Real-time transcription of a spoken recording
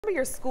Remember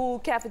your school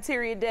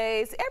cafeteria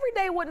days? Every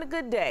day wasn't a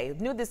good day.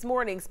 New this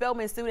morning,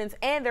 Spelman students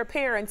and their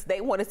parents, they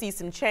want to see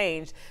some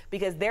change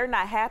because they're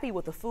not happy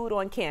with the food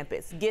on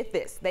campus. Get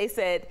this, they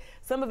said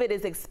some of it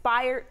is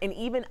expired and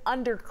even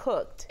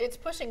undercooked. It's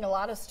pushing a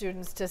lot of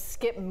students to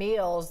skip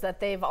meals that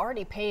they've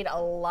already paid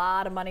a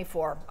lot of money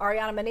for.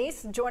 Ariana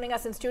Manise joining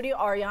us in studio.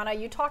 Ariana,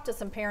 you talked to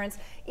some parents,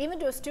 even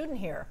to a student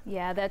here.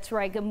 Yeah, that's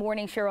right. Good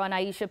morning, Cheryl and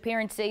Aisha.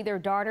 Parents say their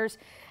daughters,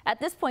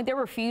 at this point, they're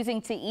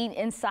refusing to eat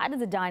inside of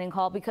the dining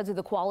hall because of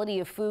the quality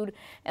of food.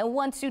 And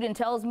one student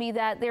tells me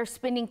that they're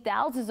spending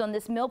thousands on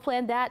this meal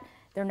plan that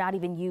they're not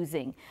even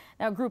using.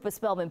 Now, a group of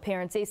Spelman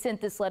parents, they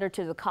sent this letter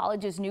to the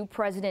college's new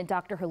president,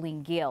 Dr.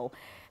 Helene Gill.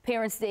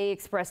 Parents, they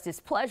expressed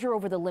displeasure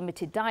over the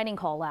limited dining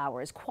hall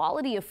hours,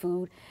 quality of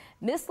food,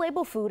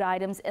 mislabeled food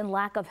items, and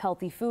lack of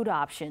healthy food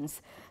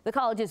options. The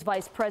college's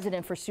vice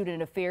president for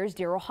student affairs,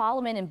 Daryl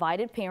Holloman,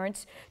 invited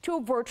parents to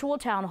a virtual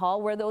town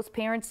hall where those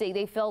parents say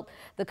they felt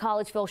the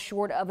college fell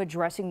short of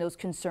addressing those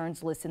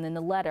concerns listed in the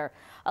letter.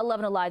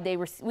 11 Alive,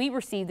 we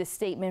received a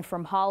statement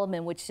from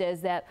Holloman, which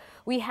says that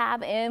we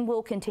have and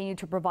will continue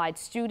to provide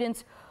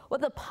students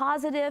with a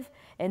positive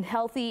and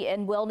healthy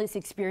and wellness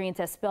experience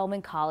at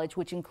Spelman College,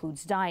 which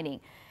includes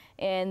dining.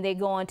 And they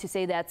go on to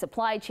say that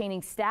supply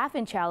chaining staff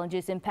and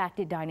challenges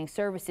impacted dining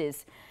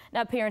services.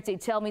 Now, parents, they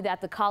tell me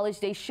that the college,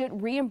 they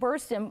should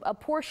reimburse them a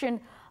portion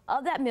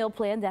of that meal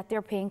plan that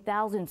they're paying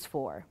thousands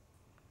for.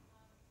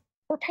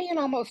 We're paying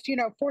almost,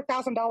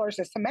 $4,000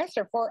 a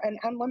semester for an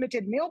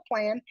unlimited meal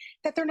plan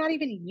that they're not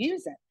even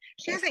using.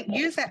 She hasn't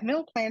used that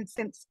meal plan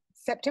since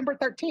September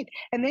 13th.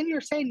 And then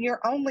you're saying you're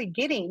only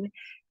getting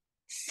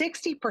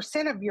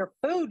 60% of your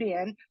food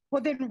in.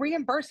 Well, then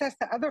reimburse us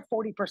the other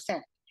 40%.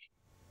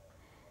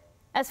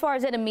 As far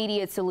as an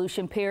immediate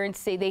solution, parents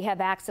say they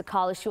have asked the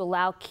college to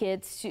allow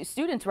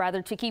students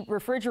to keep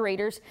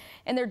refrigerators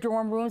in their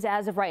dorm rooms.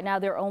 As of right now,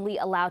 they're only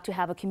allowed to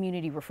have a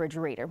community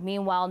refrigerator.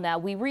 Meanwhile, now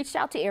we reached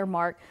out to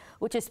Airmark,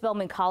 which is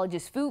Spelman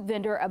College's food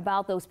vendor,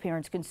 about those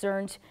parents'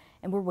 concerns,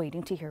 and we're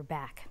waiting to hear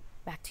back.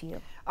 Back to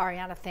you.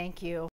 Ariana, thank you.